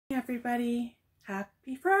everybody.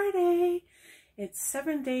 Happy Friday. It's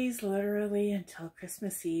 7 days literally until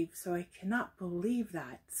Christmas Eve, so I cannot believe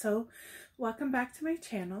that. So welcome back to my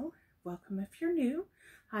channel. Welcome if you're new.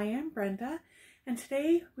 Hi, I'm Brenda, and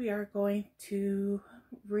today we are going to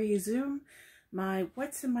resume my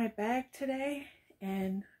what's in my bag today.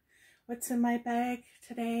 And what's in my bag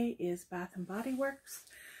today is Bath and Body Works.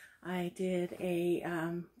 I did a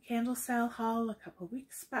candle sale haul a couple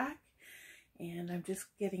weeks back, and I'm just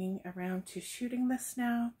getting around to shooting this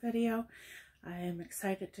now video. I am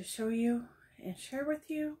excited to show you and share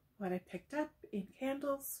with you what I picked up in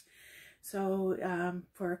candles. So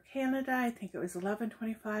for Canada, I think it was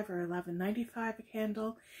 $11.25 or $11.95 a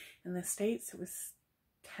candle. In the States, it was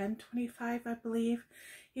 $10.25, I believe.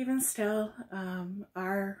 Even still,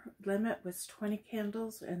 our limit was 20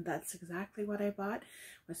 candles, and that's exactly what I bought,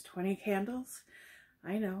 was 20 candles.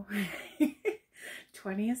 I know,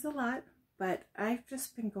 20 is a lot, but I've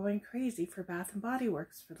just been going crazy for Bath and Body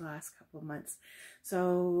Works for the last couple of months.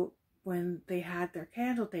 So when they had their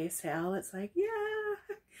candle day sale, it's like, yeah,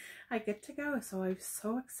 I get to go. So I'm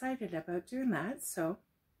so excited about doing that. So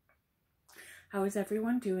how is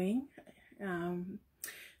everyone doing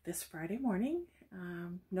this Friday morning?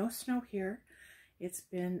 No snow here. It's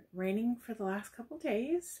been raining for the last couple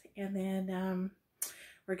days, and then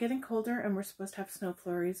we're getting colder and we're supposed to have snow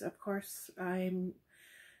flurries. Of course, I'm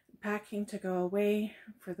packing to go away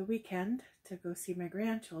for the weekend to go see my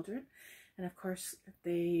grandchildren, and of course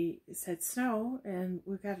they said snow, and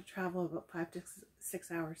we've got to travel about 5 to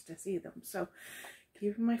 6 hours to see them. So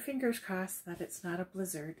keeping my fingers crossed that it's not a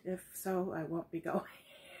blizzard. If so, I won't be going.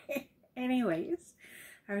 Anyways,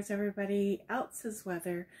 how's everybody else's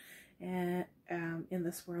weather and in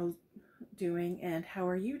this world doing, and how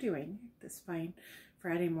are you doing this fine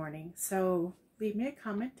Friday morning? So leave me a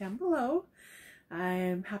comment down below.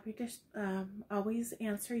 I'm happy to always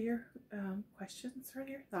answer your questions or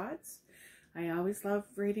your thoughts. I always love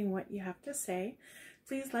reading what you have to say.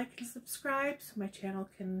 Please like and subscribe so my channel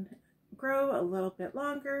can grow a little bit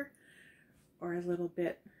longer, or a little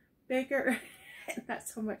bit bigger. Not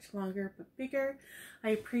so much longer, but bigger. I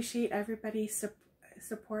appreciate everybody's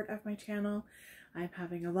support of my channel. I'm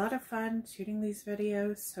having a lot of fun shooting these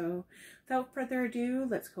videos. So without further ado,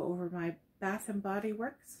 let's go over my Bath and Body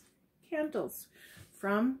Works candles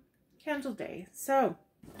from Candle Day. So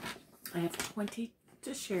I have 20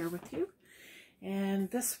 to share with you,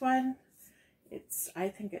 and this one, I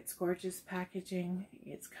think it's gorgeous packaging.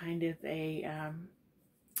 It's kind of a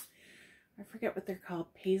I forget what they're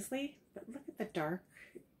called, paisley, but look at the dark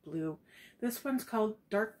blue. This one's called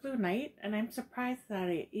Dark Blue Night, and I'm surprised that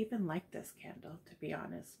I even like this candle, to be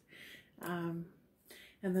honest. And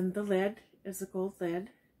then the lid is a gold lid.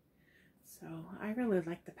 So I really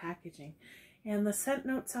like the packaging. And the scent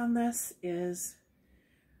notes on this is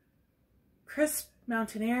crisp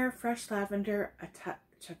mountain air, fresh lavender, a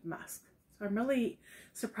touch of musk. So I'm really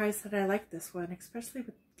surprised that I like this one, especially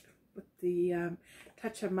with the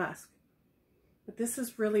touch of musk. But this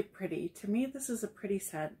is really pretty. To me, this is a pretty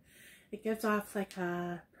scent. It gives off like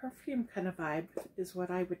a perfume kind of vibe, is what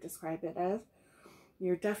I would describe it as.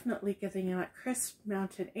 You're definitely getting that crisp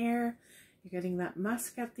mountain air. You're getting that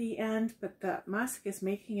musk at the end, but that musk is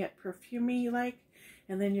making it perfumey-like,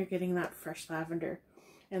 and then you're getting that fresh lavender.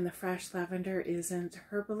 And the fresh lavender isn't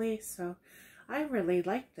herbally, so I really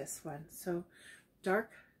like this one. So Dark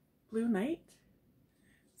Blue Night.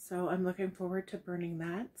 So I'm looking forward to burning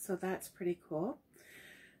that. So that's pretty cool.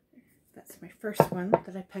 That's my first one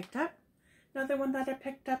that I picked up. Another one that I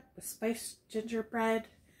picked up was Spiced Gingerbread.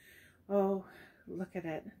 Oh, look at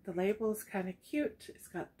it. The label is kind of cute. It's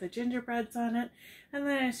got the gingerbreads on it. And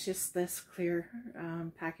then it's just this clear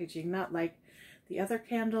packaging, not like the other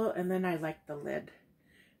candle. And then I like the lid.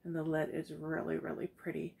 And the lid is really, really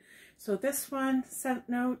pretty. So this one, scent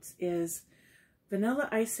notes, is vanilla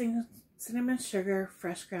icing, cinnamon sugar,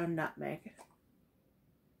 fresh ground nutmeg.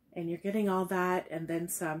 And you're getting all that and then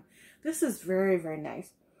some. This is very, very nice.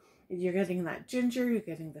 You're getting that ginger, you're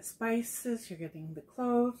getting the spices, you're getting the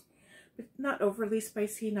cloves, but not overly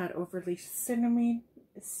spicy, not overly cinnamony.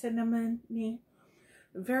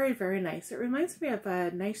 Very, very nice. It reminds me of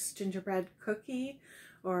a nice gingerbread cookie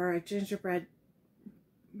or a gingerbread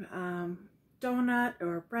donut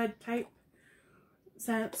or bread type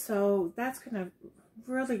scent. So that's going to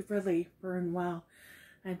really, really burn well.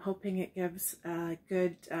 I'm hoping it gives a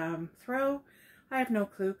good throw. I have no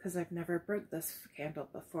clue because I've never burnt this candle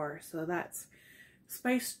before. So that's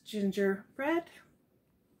Spiced Gingerbread.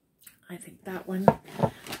 I think that one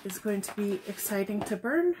is going to be exciting to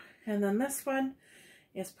burn. And then this one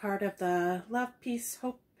is part of the Love, Peace,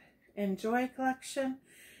 Hope, and Joy collection.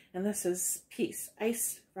 And this is Peace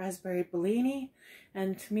Iced Raspberry Bellini.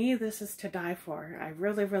 And to me, this is to die for. I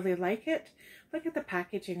really, really like it. Look at the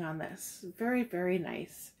packaging on this. Very, very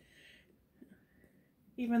nice.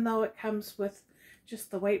 Even though it comes with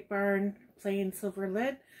just the White Barn plain silver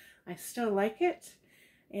lid, I still like it.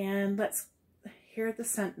 And let's hear the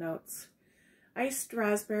scent notes. Iced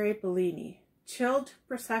Raspberry Bellini, chilled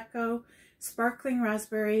Prosecco, sparkling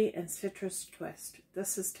raspberry, and citrus twist.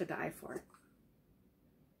 This is to die for.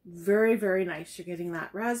 Very, very nice. You're getting that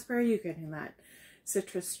raspberry, you're getting that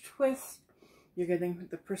citrus twist, you're getting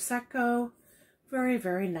the Prosecco. Very,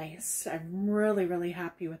 very nice. I'm really, really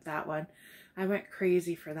happy with that one. I went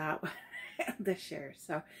crazy for that one this year.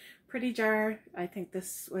 So pretty jar. I think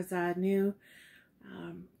this was a new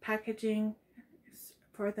packaging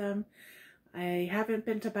for them. I haven't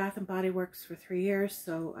been to Bath and Body Works for 3 years,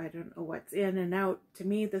 so I don't know what's in and out. To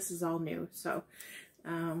me, this is all new. So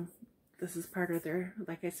this is part of their,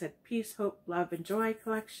 like I said, Peace, Hope, Love, and Joy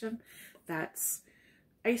collection. That's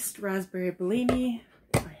Iced Raspberry Bellini.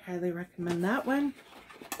 I highly recommend that one.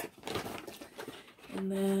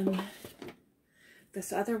 And then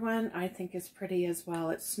this other one I think is pretty as well.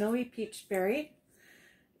 It's Snowy Peach Berry,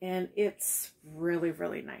 and it's really,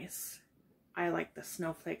 really nice. I like the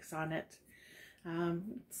snowflakes on it.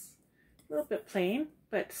 It's a little bit plain,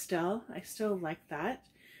 but still, I still like that.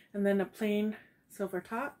 And then a plain silver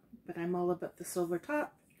top, but I'm all about the silver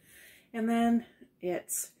top. And then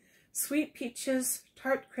it's Sweet Peaches,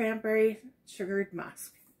 Tart Cranberry, Sugared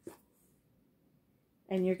Musk.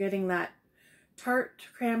 And you're getting that tart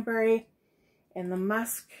cranberry and the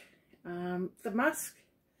musk, and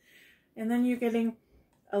then you're getting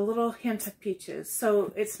a little hint of peaches.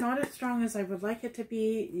 So it's not as strong as I would like it to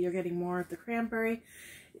be. You're getting more of the cranberry.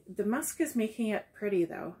 The musk is making it pretty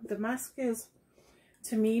though. The musk is,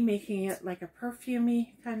 to me, making it like a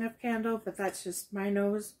perfumey kind of candle, but that's just my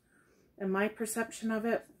nose and my perception of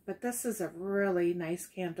it. But this is a really nice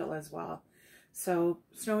candle as well. So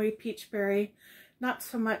Snowy Peach Berry, not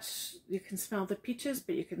so much you can smell the peaches,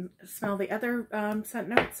 but you can smell the other scent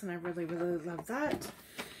notes, and I really, really love that.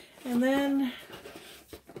 And then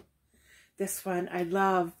this one, I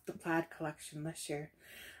love the plaid collection this year.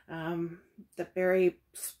 The berry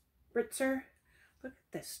spritzer. Look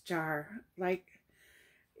at this jar. Like,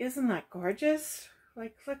 isn't that gorgeous?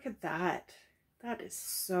 Like, look at that. That is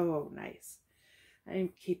so nice. I'm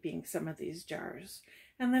keeping some of these jars.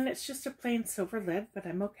 And then it's just a plain silver lid, but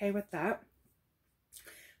I'm okay with that.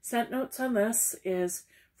 Scent notes on this is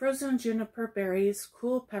frozen juniper berries,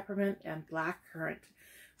 cool peppermint, and black currant.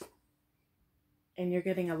 And you're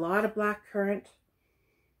getting a lot of black currant.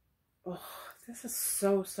 Oh, this is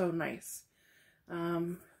so, so nice.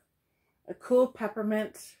 A cool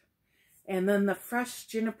peppermint, and then the fresh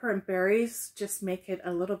juniper and berries just make it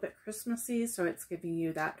a little bit Christmassy, so it's giving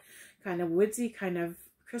you that kind of woodsy, kind of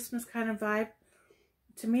Christmas kind of vibe.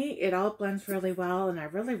 To me, it all blends really well, and I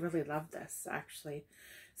really, really love this, actually.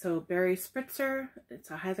 So berry spritzer, it's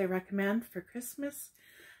a highly recommend for Christmas.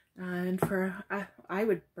 And for, I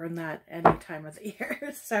would burn that any time of the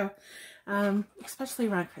year. So, especially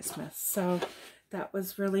around Christmas. So that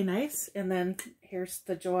was really nice. And then here's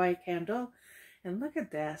the Joy candle. And look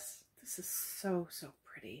at this. This is so, so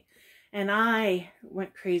pretty. And I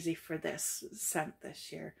went crazy for this scent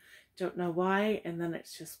this year. Don't know why. And then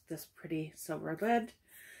it's just this pretty silver lid.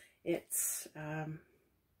 It's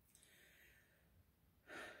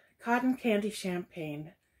Cotton Candy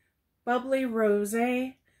Champagne, Bubbly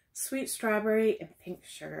Rosé, Sweet Strawberry, and Pink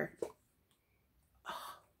Sugar. Oh,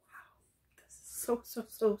 wow. This is so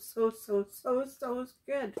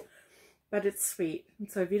good. But it's sweet.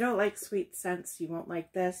 And so if you don't like sweet scents, you won't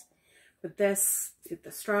like this. But this,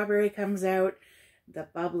 the strawberry comes out, the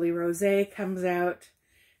bubbly rosé comes out,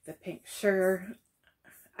 the pink sugar.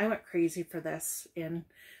 I went crazy for this in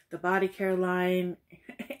the body care line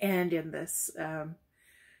and in this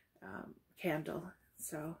candle.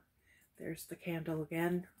 So there's the candle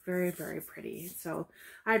again. Very, very pretty. So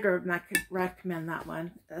I'd recommend that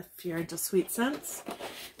one if you're into sweet scents.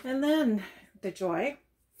 And then the Joy.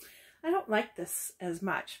 I don't like this as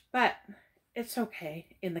much, but it's okay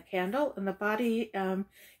in the candle. In the body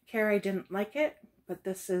care, I didn't like it, but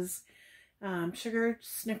this is sugar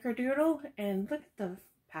snickerdoodle, and look at the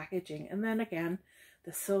packaging. And then again,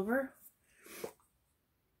 the silver,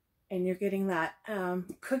 and you're getting that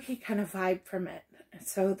cookie kind of vibe from it.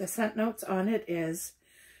 So the scent notes on it is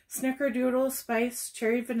snickerdoodle, spice,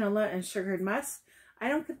 cherry vanilla, and sugared musk. I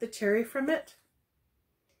don't get the cherry from it.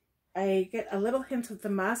 I get a little hint of the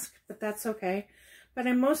musk, but that's okay. But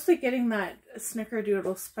I'm mostly getting that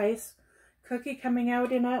snickerdoodle spice cookie coming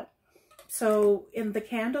out in it. So in the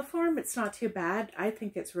candle form, it's not too bad. I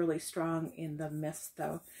think it's really strong in the mist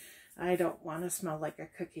though. I don't want to smell like a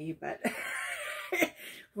cookie, but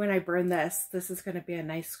when I burn this is going to be a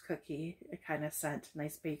nice cookie kind of scent,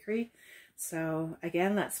 nice bakery. So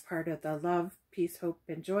again, that's part of the Love, Peace, Hope,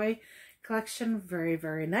 and Joy collection. Very,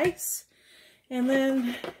 very nice. And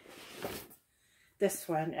then this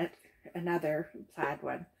one, another plaid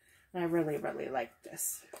one. And I really, really like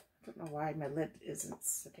this. I don't know why my lid isn't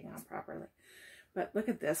sitting on properly. But look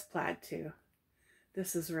at this plaid too.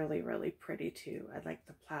 This is really, really pretty too. I like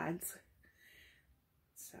the plaids.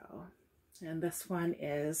 So, and this one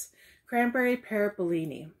is Cranberry Pear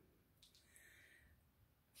Bellini.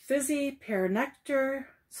 Fizzy Pear Nectar,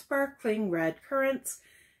 Sparkling Red Currants,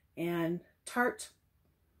 and Tart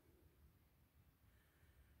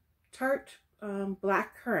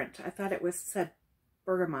Black Currant. I thought it said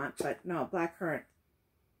bergamot, but no, black currant.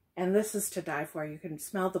 And this is to die for. You can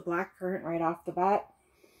smell the black currant right off the bat.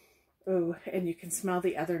 Oh, and you can smell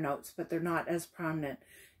the other notes, but they're not as prominent.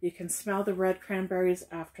 You can smell the red cranberries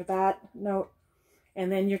after that note.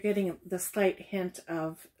 And then you're getting the slight hint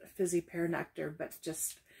of fizzy pear nectar, but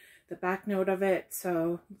just the back note of it.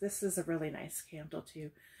 So this is a really nice candle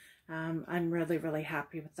too. I'm really, really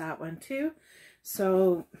happy with that one too.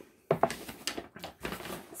 So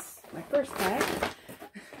that's my first bag.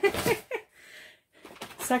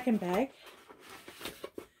 Second bag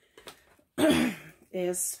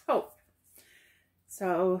is Hope.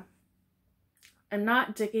 So I'm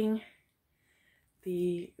not digging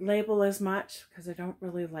the label as much because I don't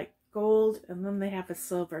really like gold, and then they have a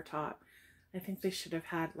silver top. I think they should have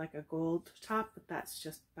had like a gold top, but that's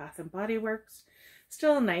just Bath and Body Works.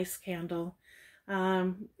 Still a nice candle.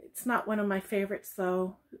 It's not one of my favorites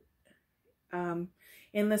though.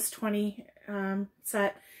 In this 20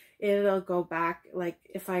 set, it'll go back, like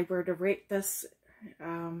if I were to rate this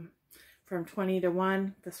from 20 to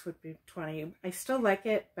 1, this would be 20. I still like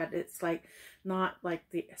it, but it's like not like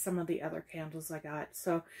some of the other candles I got.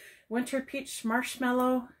 So Winter Peach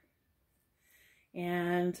Marshmallow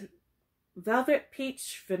and Velvet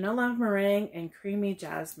Peach, Vanilla Meringue, and Creamy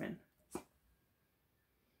Jasmine.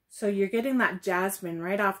 So you're getting that jasmine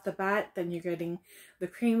right off the bat, then you're getting the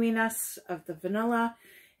creaminess of the vanilla,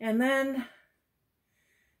 and then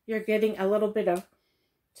you're getting a little bit of,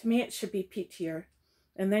 to me it should be peachier,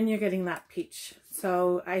 and then you're getting that peach.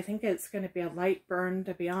 So I think it's going to be a light burn,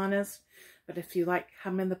 to be honest, but if you like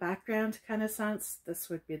hum in the background kind of scents, this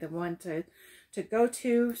would be the one to go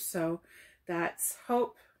to. So that's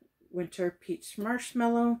Hope, Winter Peach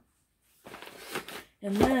Marshmallow.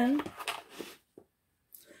 And then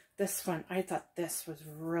this one, I thought this was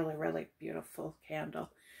really, really beautiful candle.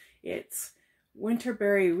 It's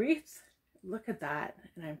Winterberry Wreath. Look at that.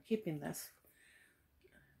 And I'm keeping this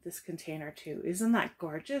container too. Isn't that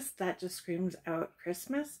gorgeous? That just screams out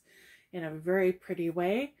Christmas in a very pretty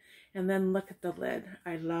way. And then look at the lid.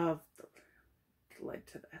 I love the lid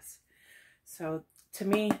to this. So to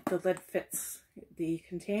me, the lid fits the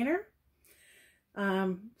container.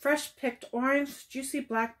 Fresh picked orange, juicy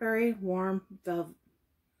blackberry, warm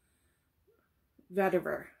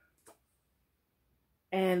vetiver.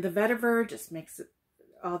 And the vetiver just makes it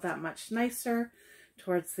all that much nicer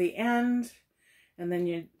towards the end. And then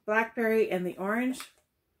your blackberry and the orange.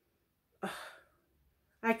 Oh,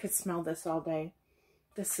 I could smell this all day.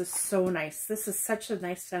 This is so nice. This is such a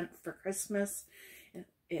nice scent for Christmas.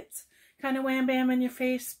 It's kind of wham bam in your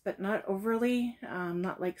face, but not overly,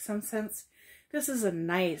 not like some scents. This is a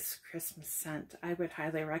nice Christmas scent. I would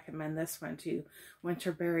highly recommend this one too.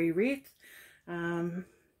 Winterberry Wreath. To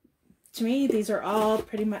me, these are all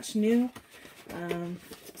pretty much new.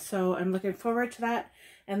 So I'm looking forward to that.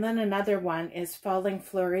 And then another one is Falling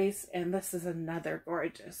Flurries, and this is another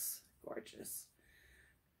gorgeous, gorgeous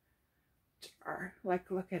jar.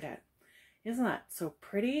 Like, look at it. Isn't that so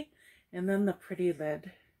pretty? And then the pretty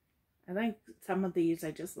lid. I think some of these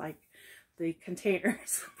I just like the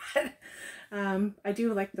containers, but I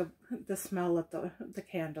do like the smell of the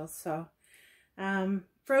candles. So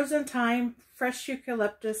Frozen Thyme, Fresh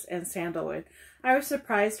Eucalyptus, and Sandalwood. I was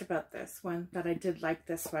surprised about this one, that I did like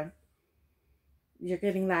this one. You're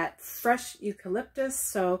getting that fresh eucalyptus,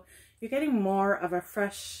 so you're getting more of a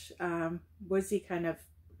fresh, woodsy kind of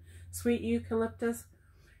sweet eucalyptus.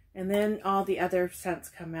 And then all the other scents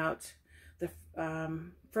come out. The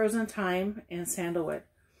Frozen Thyme and Sandalwood.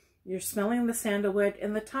 You're smelling the sandalwood,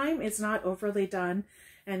 and the thyme is not overly done,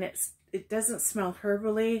 and it doesn't smell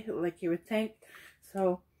herbally like you would think.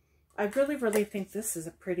 So I really, really think this is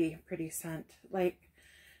a pretty, pretty scent. Like,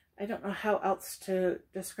 I don't know how else to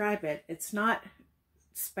describe it. It's not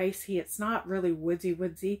spicy. It's not really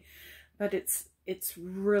woodsy, but it's it's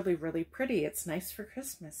really, really pretty. It's nice for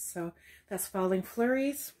Christmas. So that's Falling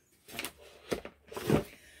Flurries.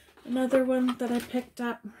 Another one that I picked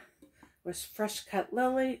up was Fresh Cut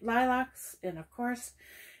Lilacs. And of course,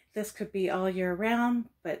 this could be all year round,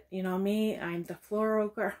 but you know me, I'm the floral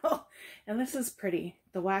girl. And this is pretty.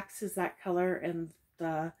 The wax is that color, and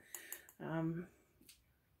the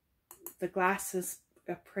glass is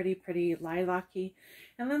a pretty lilac-y.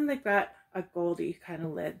 And then they've got a goldy kind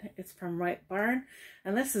of lid. It's from White Barn,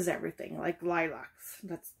 and this is everything, like lilacs.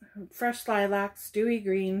 That's fresh lilacs, dewy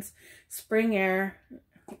greens, spring air.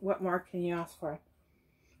 What more can you ask for?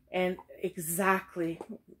 And exactly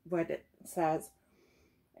what it says.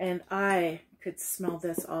 And I could smell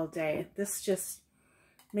this all day. This just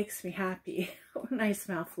makes me happy when I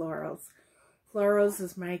smell florals. Florals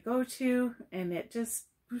is my go-to, and it just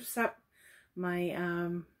boosts up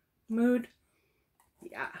my mood.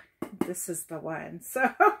 Yeah, this is the one. So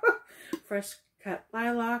Fresh Cut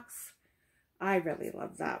Lilacs, I really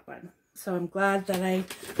love that one. So I'm glad that I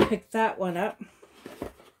picked that one up.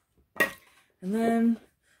 And then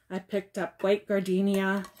I picked up White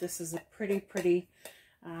Gardenia. This is a pretty,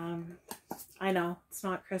 I know it's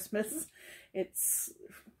not Christmas. It's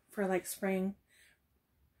for like spring,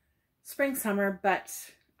 summer, but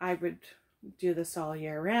I would do this all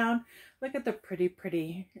year round. Look at the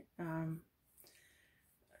pretty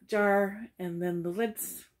jar, and then the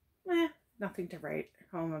lid's nothing to write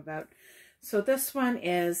home about. So this one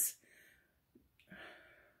is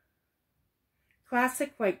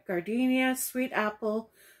Classic White Gardenia, Sweet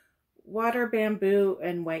Apple, Water Bamboo,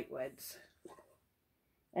 and Whitewoods.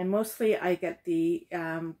 And mostly I get the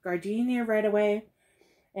gardenia right away,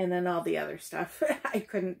 and then all the other stuff I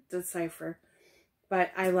couldn't decipher.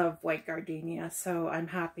 But I love white gardenia, so I'm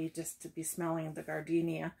happy just to be smelling the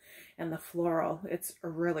gardenia and the floral. It's a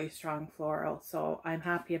really strong floral, so I'm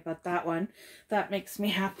happy about that one. That makes me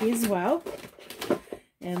happy as well.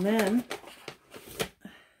 And then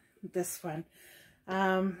this one,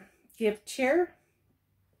 Give Cheer.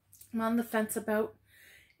 I'm on the fence about.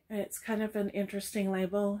 It's kind of an interesting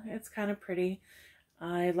label. It's kind of pretty.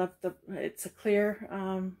 I love it's a clear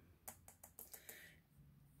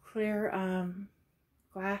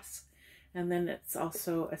glass, and then it's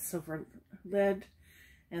also a silver lid.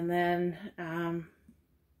 And then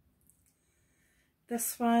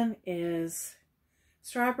this one is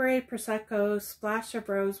Strawberry, Prosecco, Splash of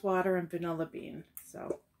Rose Water, and Vanilla Bean.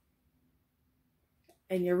 So,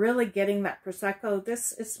 and you're really getting that Prosecco.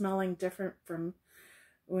 This is smelling different from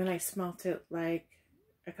when I smelt it like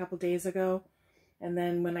a couple days ago, and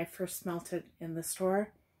then when I first smelt it in the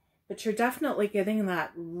store. But you're definitely getting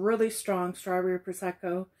that really strong strawberry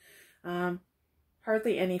Prosecco,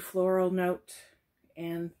 hardly any floral note,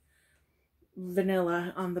 and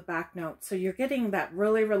vanilla on the back note. So you're getting that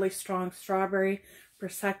really strong strawberry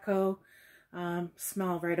Prosecco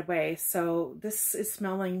smell right away. So this is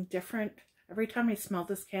smelling different. Every time I smell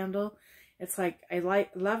this candle, it's like I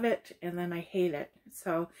love it, and then I hate it.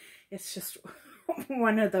 So it's just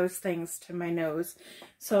one of those things to my nose.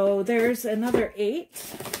 So there's another 8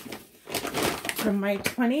 from my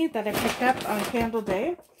 20 that I picked up on Candle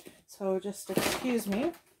Day. So just excuse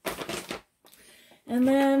me. And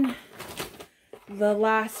then the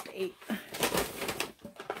last 8.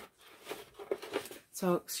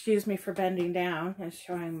 So excuse me for bending down and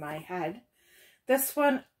showing my head. This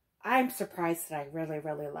one, I'm surprised that I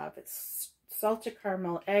really love. It's Salted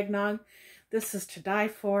Caramel Eggnog. This is to die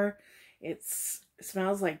for. It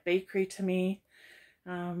smells like bakery to me.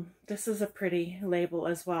 This is a pretty label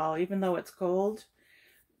as well, even though it's gold.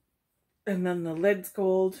 And then the lid's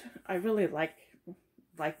gold. I really like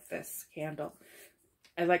this candle.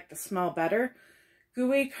 I like the smell better.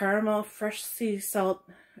 Gooey caramel, fresh sea salt,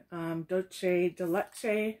 dolce de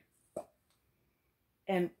leche.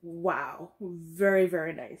 And wow,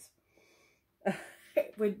 very nice.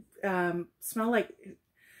 It would smell like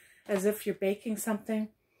as if you're baking something.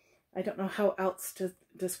 I don't know how else to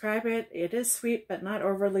describe it. It is sweet, but not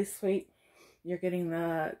overly sweet. You're getting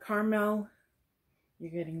the caramel.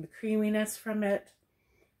 You're getting the creaminess from it.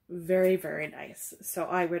 Very nice. So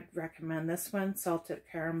I would recommend this one, Salted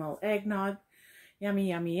Caramel Eggnog.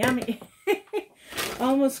 Yummy.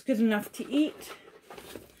 Almost good enough to eat.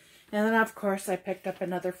 And then, of course, I picked up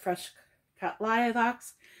another Fresh Cut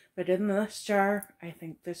Lilacs. But in this jar, I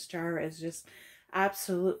think this jar is just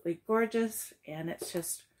absolutely gorgeous. And it's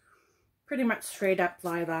just pretty much straight up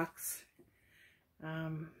lilacs.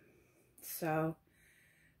 So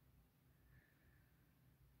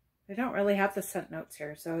they don't really have the scent notes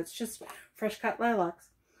here. So it's just Fresh Cut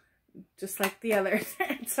Lilacs, just like the others.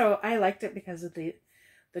 So I liked it because of the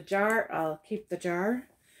jar. I'll keep the jar.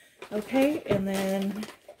 Okay, and then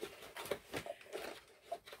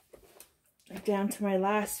down to my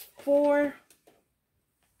last 4. Of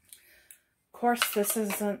course, this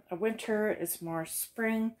isn't a winter, it's more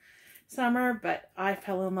spring, summer, but I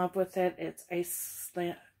fell in love with it. It's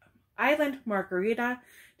Island Margarita.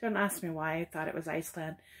 Don't ask me why I thought it was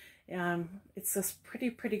Iceland. It's this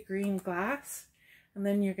pretty green glass, and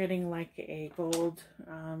then you're getting like a gold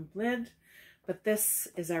lid, but this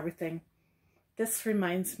is everything. This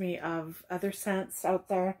reminds me of other scents out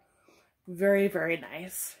there. Very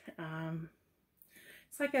nice.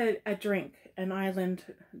 It's like a drink, an island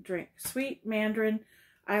drink. Sweet mandarin,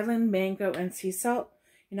 island mango, and sea salt.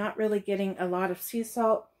 You're not really getting a lot of sea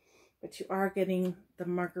salt, but you are getting the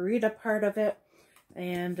margarita part of it,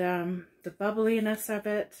 and the bubbliness of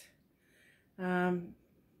it.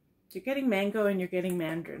 You're getting mango and you're getting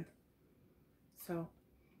mandarin. So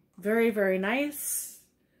very nice.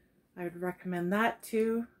 I would recommend that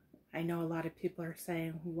too. I know a lot of people are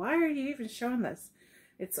saying, why are you even showing this?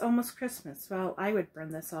 It's almost Christmas. Well, I would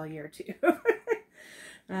burn this all year too.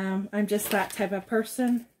 I'm just that type of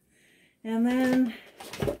person. And then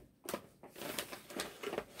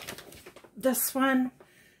this one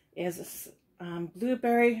is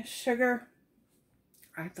blueberry sugar.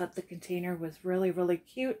 I thought the container was really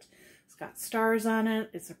cute. It's got stars on it.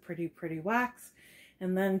 It's a pretty wax.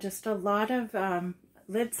 And then just a lot of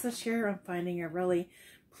lids this year I'm finding are really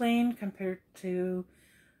plain compared to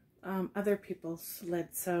other people's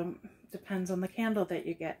lids. So depends on the candle that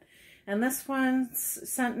you get. And this one's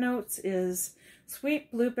scent notes is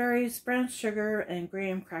sweet blueberries, brown sugar, and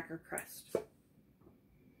graham cracker crust.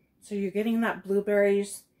 So you're getting that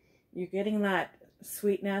blueberries, you're getting that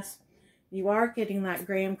sweetness, you are getting that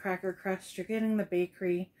graham cracker crust, you're getting the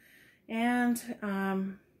bakery, and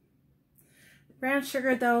brown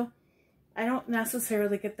sugar though, I don't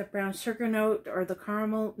necessarily get the brown sugar note or the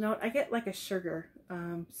caramel note. I get like a sugar,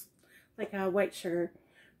 like a white sugar,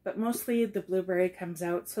 but mostly the blueberry comes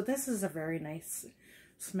out. So this is a very nice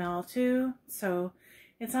smell too. So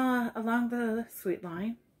it's along the sweet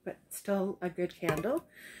line, but still a good candle.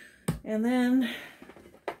 And then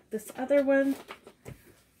this other one,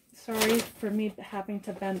 sorry for me having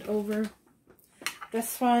to bend over.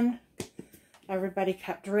 This one, everybody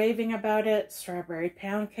kept raving about it, strawberry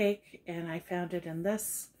pound cake, and I found it in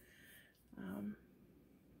this.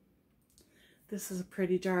 This is a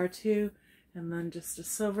pretty jar too, and then just a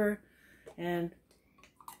silver. And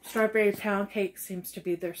strawberry pound cake seems to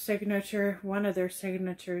be their signature, one of their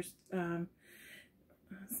signatures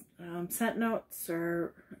scent notes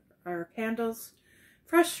or candles.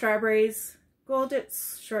 Fresh strawberries,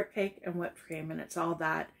 Goldit's shortcake, and whipped cream, and it's all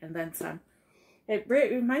that and then some. It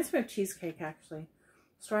reminds me of cheesecake, actually.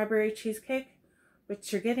 Strawberry cheesecake,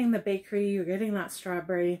 but you're getting the bakery, you're getting that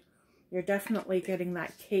strawberry, you're definitely getting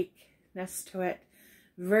that cakeness to it.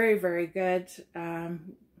 Very good.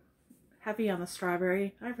 Heavy on the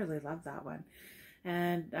strawberry. I really love that one.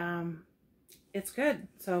 And it's good.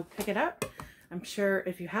 So pick it up. I'm sure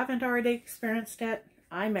if you haven't already experienced it,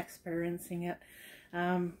 I'm experiencing it.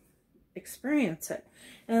 Experience it.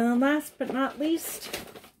 And then last but not least,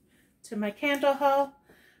 to my candle haul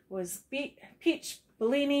was Peach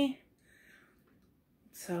Bellini.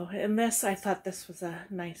 So in this, I thought this was a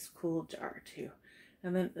nice cool jar too.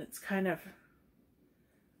 And then it's kind of,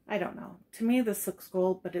 I don't know. To me, this looks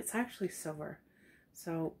gold, but it's actually silver.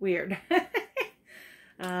 So weird.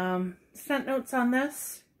 Scent notes on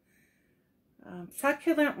this.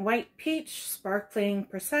 Succulent white peach, sparkling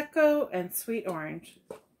prosecco, and sweet orange.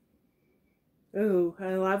 Ooh,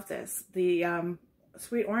 I love this. The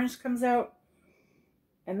sweet orange comes out,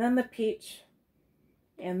 and then the peach,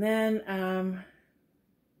 and then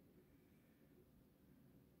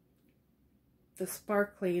the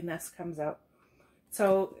sparkliness comes out.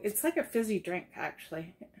 So it's like a fizzy drink,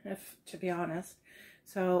 actually, to be honest.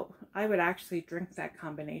 So I would actually drink that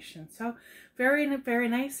combination. So very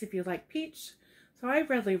nice if you like peach. So I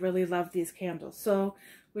really love these candles. So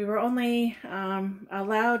we were only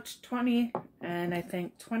allowed 20, and I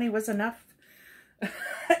think 20 was enough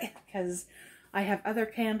because I have other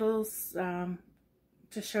candles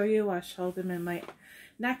to show you. I'll show them in my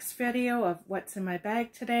next video of what's in my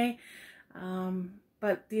bag today.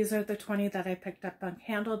 But these are the 20 that I picked up on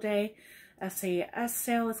Candle Day. SAS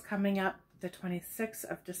sale is coming up the 26th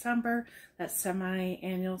of December. That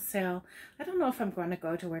semi-annual sale. I don't know if I'm going to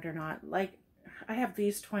go to it or not. Like, I have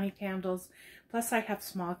these 20 candles, plus I have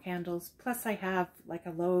small candles, plus I have like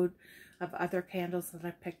a load of other candles that I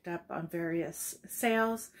picked up on various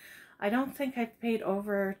sales. I don't think I've paid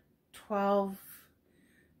over $12.50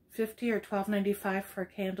 or $12.95 for a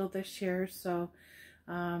candle this year. So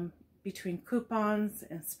between coupons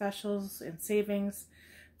and specials and savings.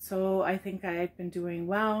 So I think I've been doing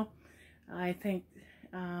well. I think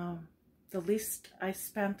the least I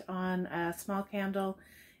spent on a small candle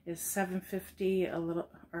is $7.50, a little,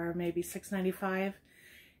 or maybe $6.95.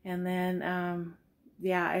 And then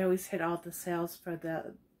yeah, I always hit all the sales for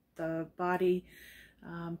the body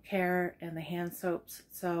care and the hand soaps.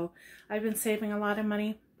 So I've been saving a lot of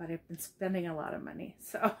money, but I've been spending a lot of money.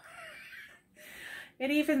 So it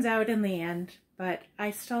evens out in the end, but I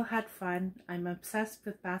still had fun. I'm obsessed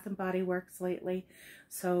with Bath and Body Works lately.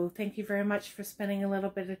 So thank you very much for spending a little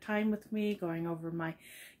bit of time with me, going over my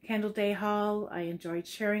Candle Day haul. I enjoyed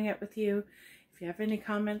sharing it with you. If you have any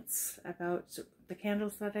comments about the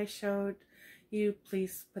candles that I showed you,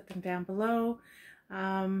 please put them down below.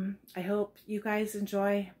 I hope you guys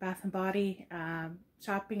enjoy Bath and Body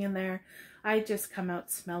shopping in there. I just come out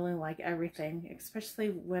smelling like everything, especially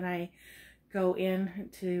when I go in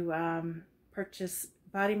to purchase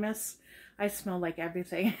body mist. I smell like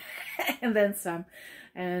everything and then some.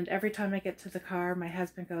 And every time I get to the car, my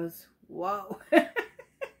husband goes, whoa.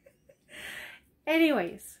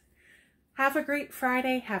 Anyways, have a great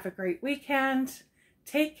Friday. Have a great weekend.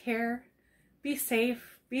 Take care. Be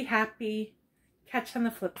safe. Be happy. Catch you on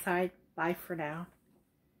the flip side. Bye for now.